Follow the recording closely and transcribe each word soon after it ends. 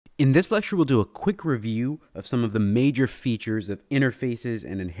In this lecture, we'll do a quick review of some of the major features of interfaces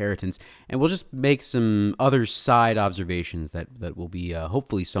and inheritance, and we'll just make some other side observations that will be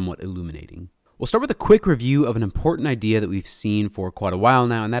hopefully somewhat illuminating. We'll start with a quick review of an important idea that we've seen for quite a while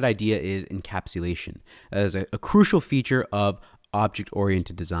now, and that idea is encapsulation as a crucial feature of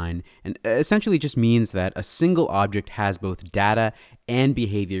object-oriented design, and essentially just means that a single object has both data and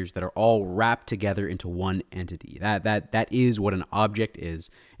behaviors that are all wrapped together into one entity. That is what an object is,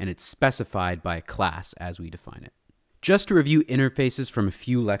 and it's specified by a class as we define it. Just to review interfaces from a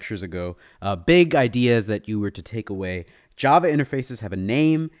few lectures ago, big ideas that you were to take away: Java interfaces have a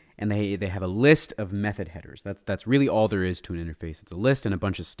name, and they have a list of method headers. That's really all there is to an interface. It's a list and a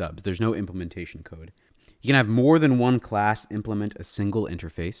bunch of stubs. There's no implementation code. You can have more than one class implement a single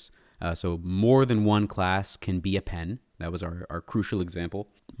interface. So more than one class can be a pen. That was our crucial example.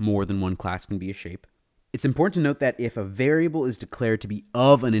 More than one class can be a shape. It's important to note that if a variable is declared to be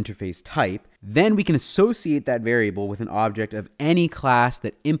of an interface type, then we can associate that variable with an object of any class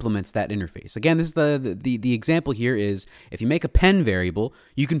that implements that interface. Again, this is the example here is if you make a pen variable,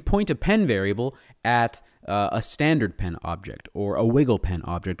 you can point a pen variable at a standard pen object, or a wiggle pen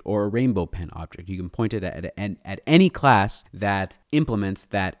object, or a rainbow pen object. You can point it at any class that implements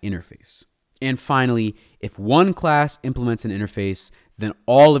that interface. And finally, if one class implements an interface, then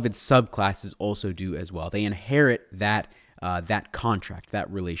all of its subclasses also do as well. They inherit that contract,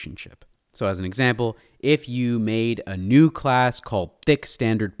 that relationship. So as an example, if you made a new class called thick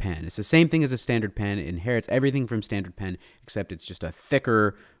standard pen, it's the same thing as a standard pen. It inherits everything from standard pen, except it's just a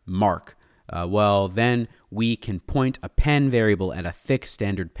thicker mark. Well, then we can point a pen variable at a thick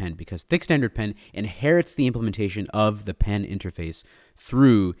standard pen, because thick standard pen inherits the implementation of the pen interface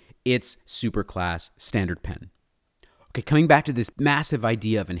through its superclass standard pen. Okay, coming back to this massive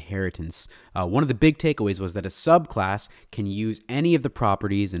idea of inheritance, one of the big takeaways was that a subclass can use any of the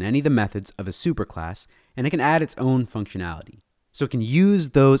properties and any of the methods of a superclass, and it can add its own functionality. So it can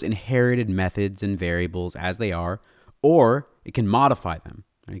use those inherited methods and variables as they are, or it can modify them.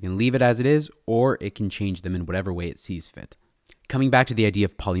 You can leave it as it is, or it can change them in whatever way it sees fit. Coming back to the idea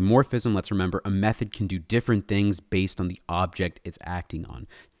of polymorphism, let's remember a method can do different things based on the object it's acting on.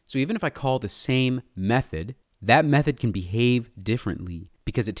 So even if I call the same method, that method can behave differently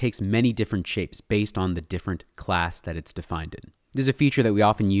because it takes many different shapes based on the different class that it's defined in. This is a feature that we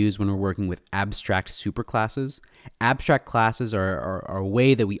often use when we're working with abstract superclasses. Abstract classes are a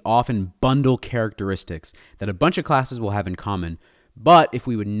way that we often bundle characteristics that a bunch of classes will have in common, but if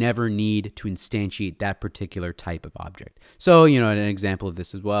we would never need to instantiate that particular type of object. So, an example of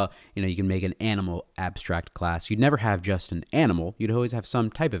this as well, you can make an animal abstract class. You'd never have just an animal. You'd always have some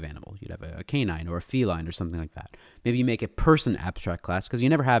type of animal. You'd have a canine or a feline or something like that. Maybe you make a person abstract class because you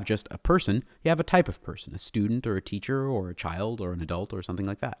never have just a person. You have a type of person, a student or a teacher or a child or an adult or something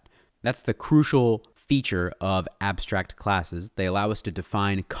like that. That's the crucial feature of abstract classes. They allow us to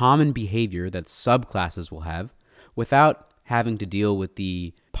define common behavior that subclasses will have without having to deal with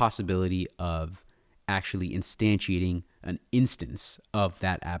the possibility of actually instantiating an instance of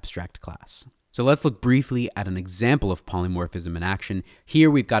that abstract class. So let's look briefly at an example of polymorphism in action.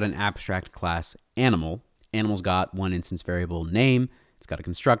 Here we've got an abstract class animal. Animal's got one instance variable name, it's got a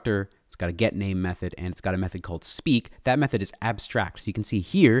constructor, it's got a getName method, and it's got a method called speak. That method is abstract. So you can see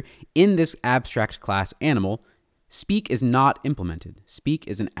here in this abstract class animal, speak is not implemented. Speak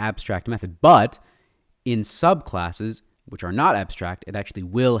is an abstract method, but in subclasses, which are not abstract, it actually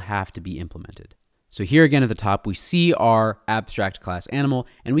will have to be implemented. So here again at the top, we see our abstract class animal,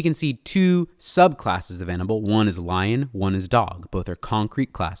 and we can see two subclasses of animal. One is lion, one is dog. Both are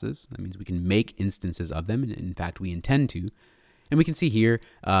concrete classes. That means we can make instances of them, and in fact, we intend to. And we can see here,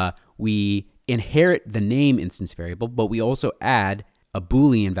 we inherit the name instance variable, but we also add a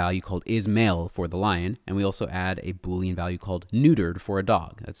Boolean value called isMale for the lion, and we also add a Boolean value called neutered for a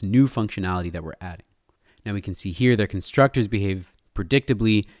dog. That's new functionality that we're adding. Now we can see here their constructors behave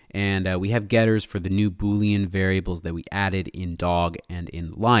predictably, and we have getters for the new Boolean variables that we added in dog and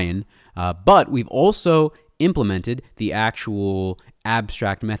in lion. But we've also implemented the actual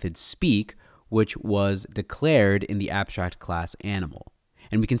abstract method speak, which was declared in the abstract class animal.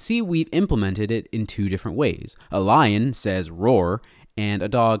 And we can see we've implemented it in two different ways. A lion says roar, and a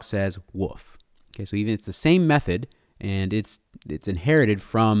dog says woof. Okay, so even it's the same method, and it's inherited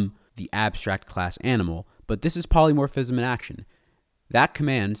from the abstract class animal, but this is polymorphism in action. That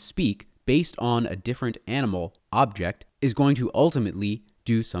command, speak, based on a different animal object, is going to ultimately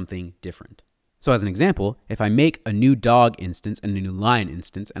do something different. So as an example, if I make a new dog instance and a new lion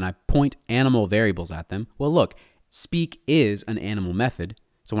instance, and I point animal variables at them, well look, speak is an animal method,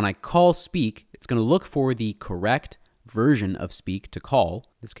 so when I call speak, it's going to look for the correct version of speak to call,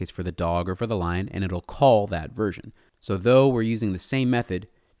 in this case for the dog or for the lion, and it'll call that version. So though we're using the same method,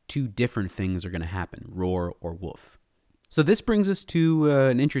 two different things are going to happen, roar or woof. So this brings us to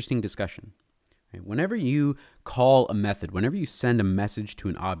an interesting discussion. Whenever you call a method, whenever you send a message to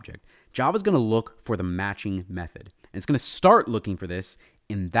an object, Java's going to look for the matching method. And it's going to start looking for this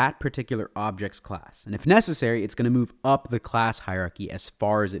in that particular object's class. And if necessary, it's going to move up the class hierarchy as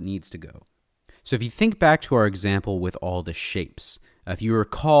far as it needs to go. So if you think back to our example with all the shapes, if you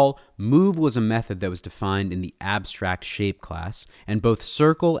recall, move was a method that was defined in the abstract shape class, and both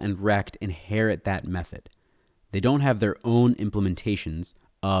circle and rect inherit that method. They don't have their own implementations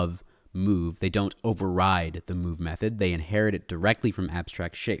of move. They don't override the move method. They inherit it directly from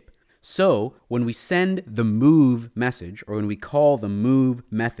abstract shape. So when we send the move message, or when we call the move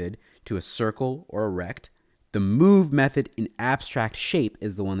method to a circle or a rect, the move method in abstract shape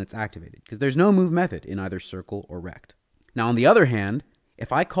is the one that's activated, because there's no move method in either circle or rect. Now, on the other hand,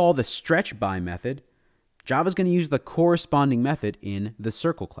 if I call the stretch by method, Java's going to use the corresponding method in the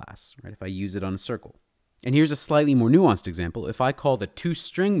circle class, right? If I use it on a circle. And here's a slightly more nuanced example. If I call the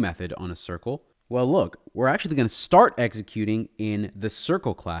toString method on a circle, well, look, we're actually going to start executing in the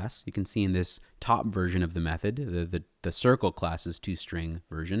circle class. You can see in this top version of the method, the circle class's toString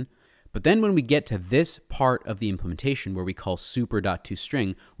version. But then when we get to this part of the implementation where we call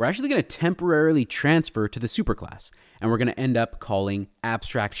super.toString, we're actually going to temporarily transfer to the superclass. And we're going to end up calling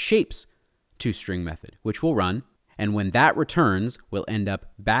abstract shapes toString method, which will run. And when that returns, we'll end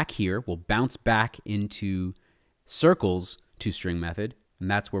up back here. We'll bounce back into circles toString method,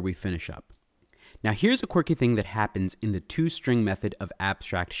 and that's where we finish up. Now here's a quirky thing that happens in the toString method of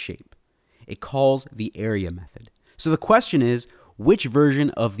abstract shape. It calls the area method. So the question is, which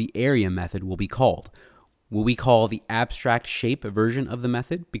version of the area method will be called? Will we call the abstract shape version of the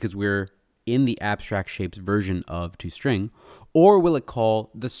method because we're in the abstract shapes version of toString, or will it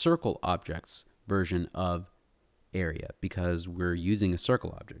call the circle objects version of area because we're using a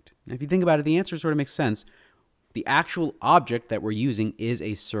circle object? And if you think about it, the answer sort of makes sense. The actual object that we're using is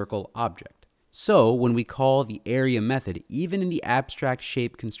a circle object. So when we call the area method, even in the abstract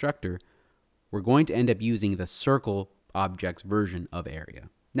shape constructor, we're going to end up using the circle object's version of area.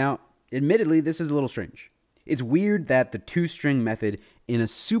 Now, admittedly, this is a little strange. It's weird that the toString method in a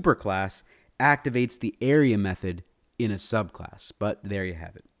superclass activates the area method in a subclass, but there you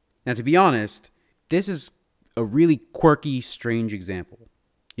have it. Now, to be honest, this is a really quirky, strange example.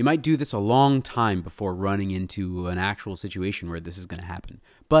 You might do this a long time before running into an actual situation where this is going to happen.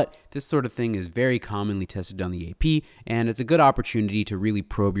 But this sort of thing is very commonly tested on the AP, and it's a good opportunity to really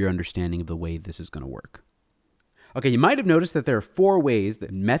probe your understanding of the way this is going to work. Okay, you might have noticed that there are 4 ways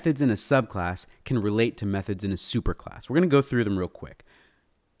that methods in a subclass can relate to methods in a superclass. We're going to go through them real quick.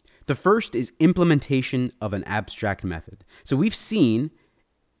 The first is implementation of an abstract method. So we've seen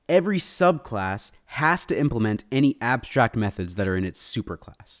every subclass has to implement any abstract methods that are in its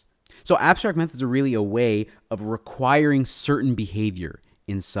superclass. So abstract methods are really a way of requiring certain behavior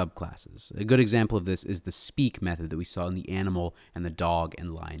in subclasses. A good example of this is the speak method that we saw in the animal and the dog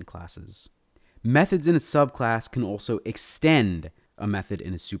and lion classes. Methods in a subclass can also extend a method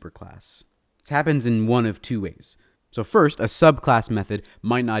in a superclass. This happens in one of 2 ways. So first, a subclass method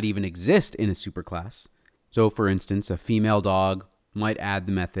might not even exist in a superclass. So for instance, a female dog might add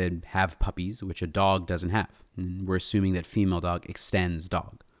the method have puppies, which a dog doesn't have. And we're assuming that female dog extends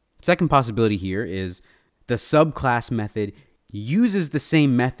dog. Second possibility here is the subclass method uses the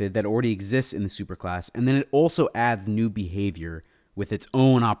same method that already exists in the superclass, and then it also adds new behavior with its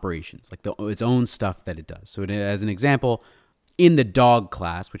own operations, like its own stuff that it does. So as an example, in the dog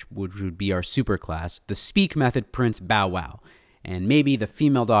class, which would be our superclass, the speak method prints bow wow. And maybe the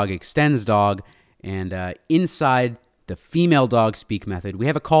female dog extends dog, and inside the female dog speak method, we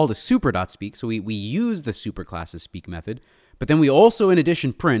have a call to super.speak, so we use the superclass's speak method, but then we also, in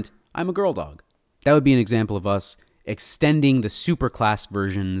addition, print, I'm a girl dog. That would be an example of us extending the superclass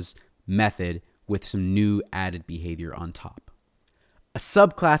version's method with some new added behavior on top. A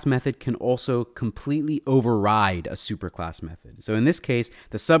subclass method can also completely override a superclass method. So in this case,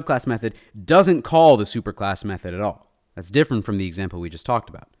 the subclass method doesn't call the superclass method at all. That's different from the example we just talked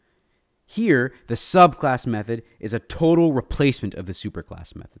about. Here, the subclass method is a total replacement of the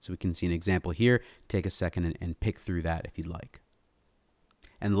superclass method. So we can see an example here. Take a second and pick through that if you'd like.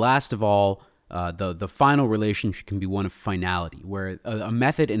 And last of all, the final relationship can be one of finality, where a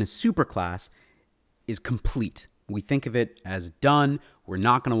method in a superclass is complete. We think of it as done. We're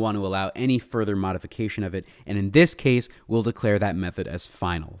not going to want to allow any further modification of it. And in this case, we'll declare that method as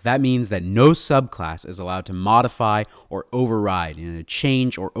final. That means that no subclass is allowed to modify or override,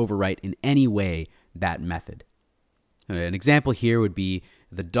 change or overwrite in any way that method. An example here would be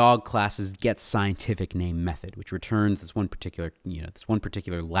the dog class's getScientificName method, which returns this one particular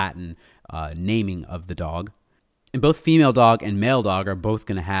Latin naming of the dog. And both female dog and male dog are both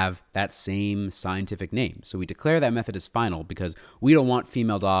going to have that same scientific name. So we declare that method as final because we don't want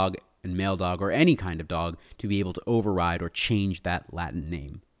female dog and male dog or any kind of dog to be able to override or change that Latin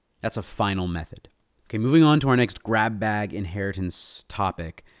name. That's a final method. Okay, moving on to our next grab bag inheritance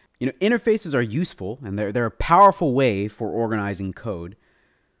topic. Interfaces are useful and they're a powerful way for organizing code,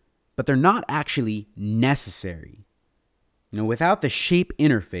 but they're not actually necessary. Without the shape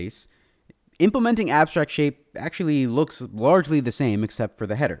interface, implementing abstract shape actually looks largely the same except for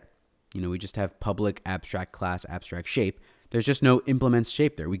the header. We just have public abstract class abstract shape. There's just no implements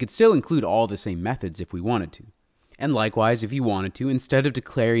shape there. We could still include all the same methods if we wanted to. And likewise, if you wanted to, instead of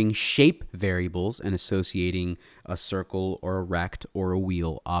declaring shape variables and associating a circle or a rect or a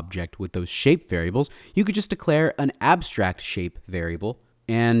wheel object with those shape variables, you could just declare an abstract shape variable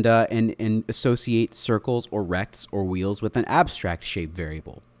and associate circles or rects or wheels with an abstract shape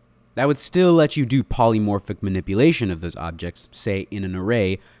variable. That would still let you do polymorphic manipulation of those objects, say in an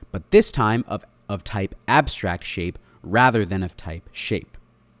array, but this time of type abstract shape rather than of type shape.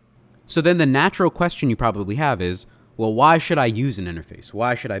 So then the natural question you probably have is, well, why should I use an interface?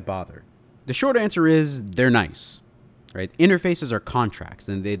 Why should I bother? The short answer is they're nice, right? Interfaces are contracts,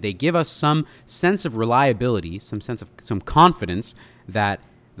 and they give us some sense of reliability, some confidence that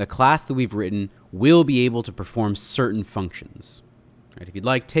the class that we've written will be able to perform certain functions. Right? If you'd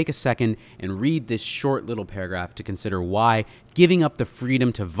like, take a second and read this short little paragraph to consider why giving up the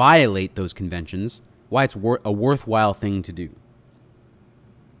freedom to violate those conventions, why it's a worthwhile thing to do.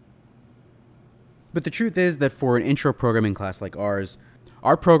 But the truth is that for an intro programming class like ours,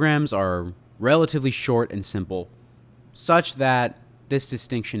 our programs are relatively short and simple, such that this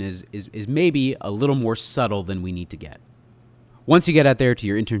distinction is maybe a little more subtle than we need to get. Once you get out there to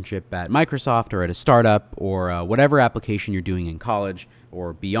your internship at Microsoft or at a startup or whatever application you're doing in college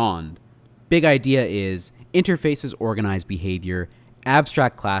or beyond, big idea is interfaces organize behavior,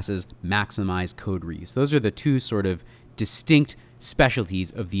 abstract classes maximize code reuse. Those are the two sort of distinct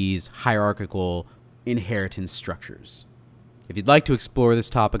specialties of these hierarchical inheritance structures. If you'd like to explore this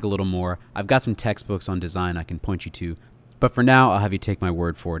topic a little more, I've got some textbooks on design I can point you to, but for now, I'll have you take my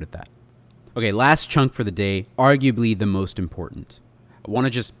word for it at that. Okay, last chunk for the day, arguably the most important. I want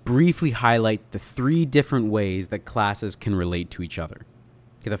to just briefly highlight the 3 different ways that classes can relate to each other.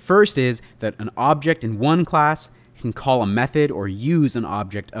 Okay, the first is that an object in one class can call a method or use an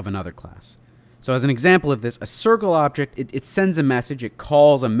object of another class. So as an example of this, a circle object, it sends a message, it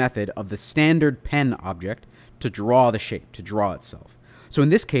calls a method of the standard pen object to draw the shape, to draw itself. So in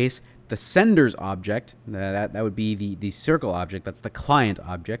this case, the sender's object, that would be the circle object, that's the client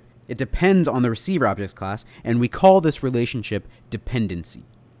object, it depends on the receiver object's class, and we call this relationship dependency.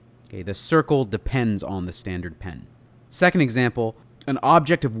 Okay, the circle depends on the standard pen. Second example, an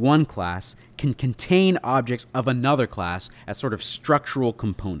object of one class can contain objects of another class as sort of structural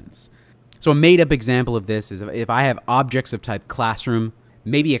components. So a made-up example of this is if I have objects of type classroom,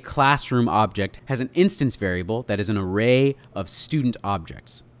 maybe a classroom object has an instance variable that is an array of student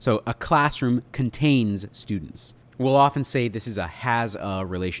objects. So a classroom contains students. We'll often say this is a has-a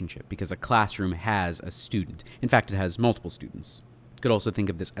relationship because a classroom has a student. In fact, it has multiple students. You could also think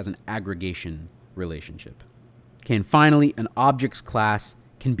of this as an aggregation relationship. Okay, and finally, an object's class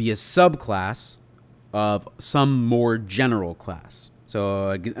can be a subclass of some more general class. So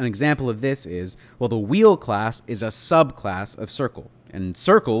an example of this is, well, the wheel class is a subclass of circle, and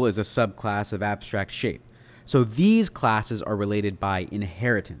circle is a subclass of abstract shape. So these classes are related by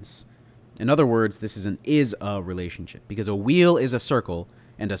inheritance. In other words, this is an is-a relationship, because a wheel is a circle,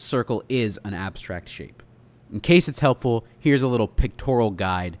 and a circle is an abstract shape. In case it's helpful, here's a little pictorial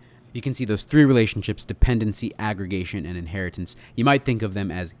guide. You can see those 3 relationships: dependency, aggregation, and inheritance. You might think of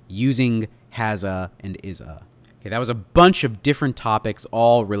them as using, has-a, and is-a. Okay, that was a bunch of different topics,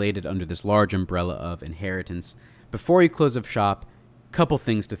 all related under this large umbrella of inheritance. Before you close up shop, a couple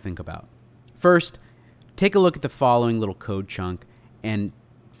things to think about. First, take a look at the following little code chunk and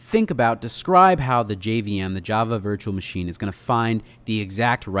describe how the JVM, the Java Virtual Machine, is going to find the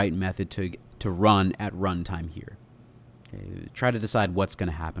exact right method to run at runtime here. Okay, try to decide what's going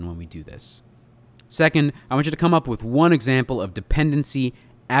to happen when we do this. Second, I want you to come up with one example of dependency,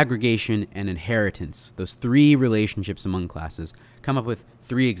 aggregation, and inheritance, those 3 relationships among classes. Come up with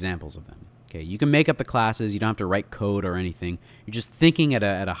 3 examples of them. Okay, you can make up the classes. You don't have to write code or anything. You're just thinking at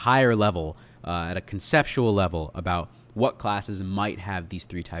a higher level, at a conceptual level about what classes might have these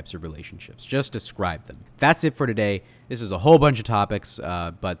three types of relationships. Just describe them. That's it for today. This is a whole bunch of topics,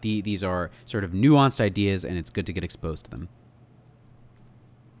 but these are sort of nuanced ideas, and it's good to get exposed to them.